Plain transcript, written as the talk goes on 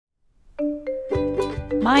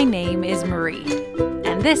My name is Marie,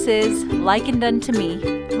 and this is Likened Unto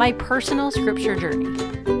Me, my personal scripture journey.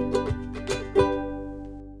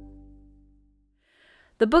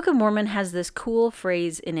 The Book of Mormon has this cool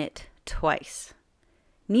phrase in it twice.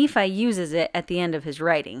 Nephi uses it at the end of his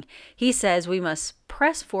writing. He says we must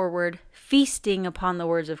press forward, feasting upon the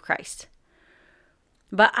words of Christ.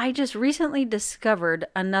 But I just recently discovered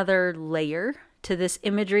another layer to this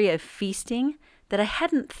imagery of feasting that I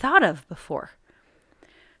hadn't thought of before.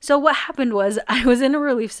 So what happened was I was in a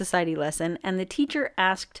Relief Society lesson and the teacher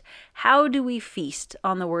asked, how do we feast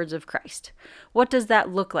on the words of Christ? What does that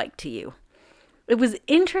look like to you? It was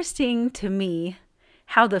interesting to me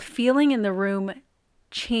how the feeling in the room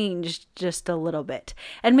changed just a little bit.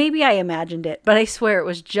 And maybe I imagined it, but I swear it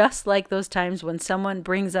was just like those times when someone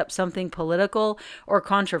brings up something political or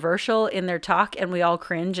controversial in their talk and we all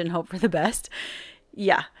cringe and hope for the best.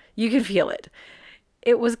 Yeah, you can feel it.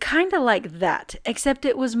 It was kind of like that, except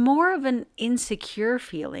it was more of an insecure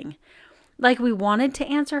feeling. Like we wanted to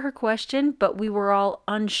answer her question, but we were all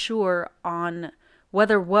unsure on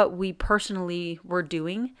whether what we personally were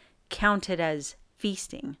doing counted as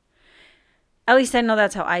feasting. At least I know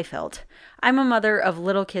that's how I felt. I'm a mother of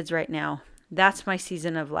little kids right now. That's my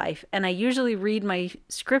season of life, and I usually read my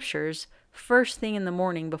scriptures first thing in the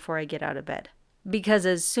morning before I get out of bed. Because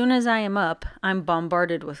as soon as I am up, I'm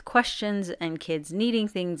bombarded with questions and kids needing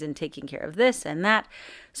things and taking care of this and that.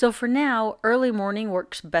 So for now, early morning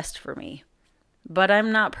works best for me. But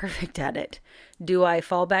I'm not perfect at it. Do I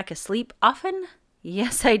fall back asleep often?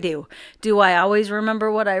 Yes, I do. Do I always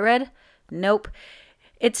remember what I read? Nope.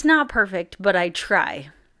 It's not perfect, but I try.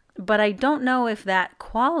 But I don't know if that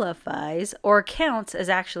qualifies or counts as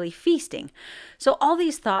actually feasting. So all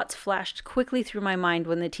these thoughts flashed quickly through my mind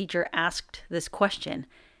when the teacher asked this question,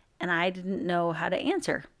 and I didn't know how to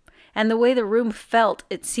answer. And the way the room felt,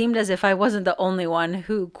 it seemed as if I wasn't the only one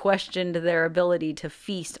who questioned their ability to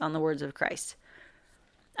feast on the words of Christ.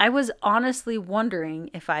 I was honestly wondering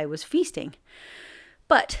if I was feasting.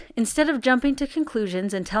 But instead of jumping to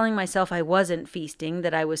conclusions and telling myself I wasn't feasting,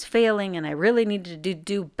 that I was failing and I really needed to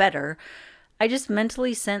do better, I just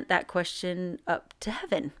mentally sent that question up to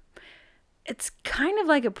heaven. It's kind of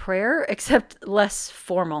like a prayer, except less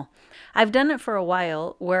formal. I've done it for a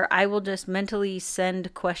while where I will just mentally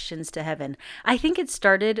send questions to heaven. I think it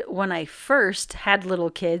started when I first had little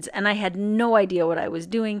kids and I had no idea what I was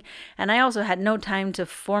doing. And I also had no time to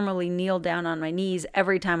formally kneel down on my knees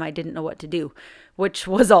every time I didn't know what to do, which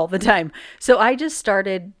was all the time. So I just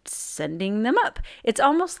started sending them up. It's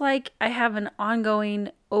almost like I have an ongoing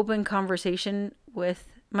open conversation with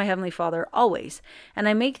my Heavenly Father always. And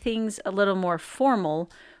I make things a little more formal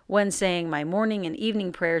when saying my morning and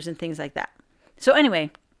evening prayers and things like that. So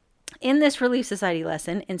anyway, in this Relief Society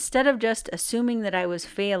lesson, instead of just assuming that I was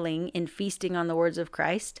failing in feasting on the words of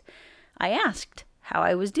Christ, I asked how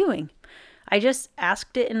I was doing. I just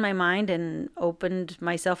asked it in my mind and opened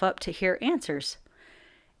myself up to hear answers.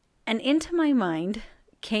 And into my mind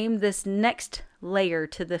came this next layer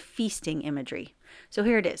to the feasting imagery. So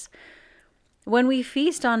here it is. When we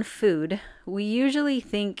feast on food, we usually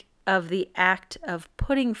think of the act of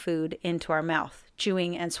putting food into our mouth,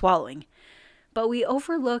 chewing and swallowing. But we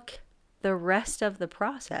overlook the rest of the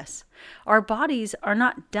process. Our bodies are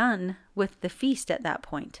not done with the feast at that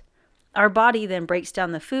point. Our body then breaks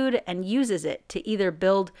down the food and uses it to either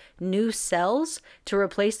build new cells to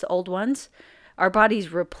replace the old ones. Our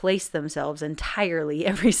bodies replace themselves entirely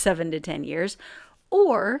every 7 to 10 years.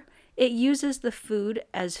 Or it uses the food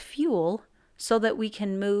as fuel so that we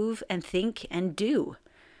can move and think and do.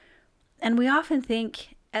 And we often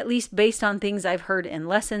think, at least based on things I've heard in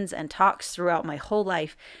lessons and talks throughout my whole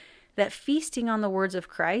life, that feasting on the words of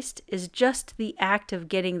Christ is just the act of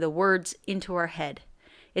getting the words into our head.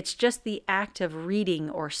 It's just the act of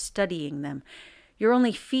reading or studying them. You're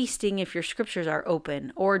only feasting if your scriptures are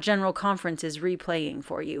open or General Conference is replaying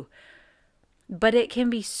for you. But it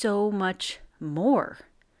can be so much more.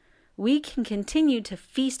 We can continue to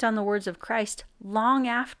feast on the words of Christ long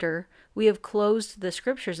after we have closed the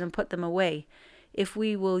scriptures and put them away, if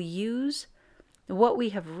we will use what we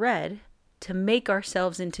have read to make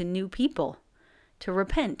ourselves into new people, to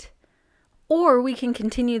repent. Or we can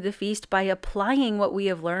continue the feast by applying what we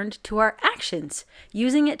have learned to our actions,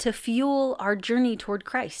 using it to fuel our journey toward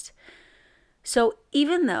Christ. So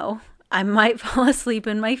even though I might fall asleep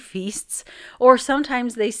in my feasts, or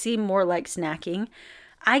sometimes they seem more like snacking,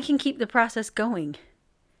 I can keep the process going.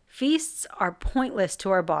 Feasts are pointless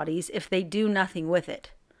to our bodies if they do nothing with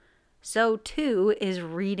it. So too is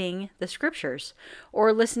reading the scriptures,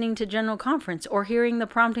 or listening to General Conference, or hearing the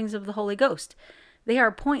promptings of the Holy Ghost. They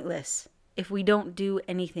are pointless if we don't do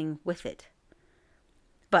anything with it.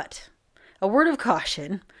 But a word of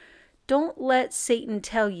caution, don't let Satan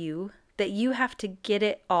tell you that you have to get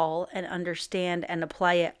it all and understand and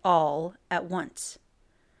apply it all at once.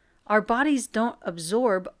 Our bodies don't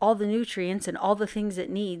absorb all the nutrients and all the things it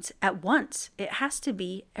needs at once. It has to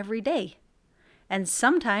be every day. And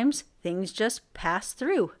sometimes things just pass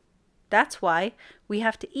through. That's why we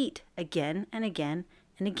have to eat again and again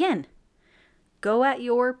and again. Go at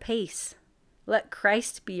your pace. Let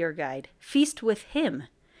Christ be your guide. Feast with him,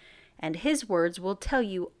 and his words will tell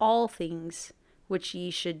you all things which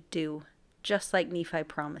ye should do, just like Nephi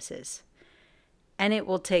promises. And it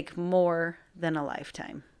will take more than a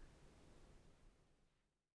lifetime.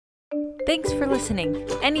 Thanks for listening.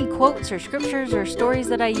 Any quotes or scriptures or stories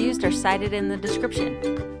that I used are cited in the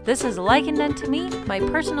description. This is likened unto me, my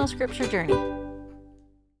personal scripture journey.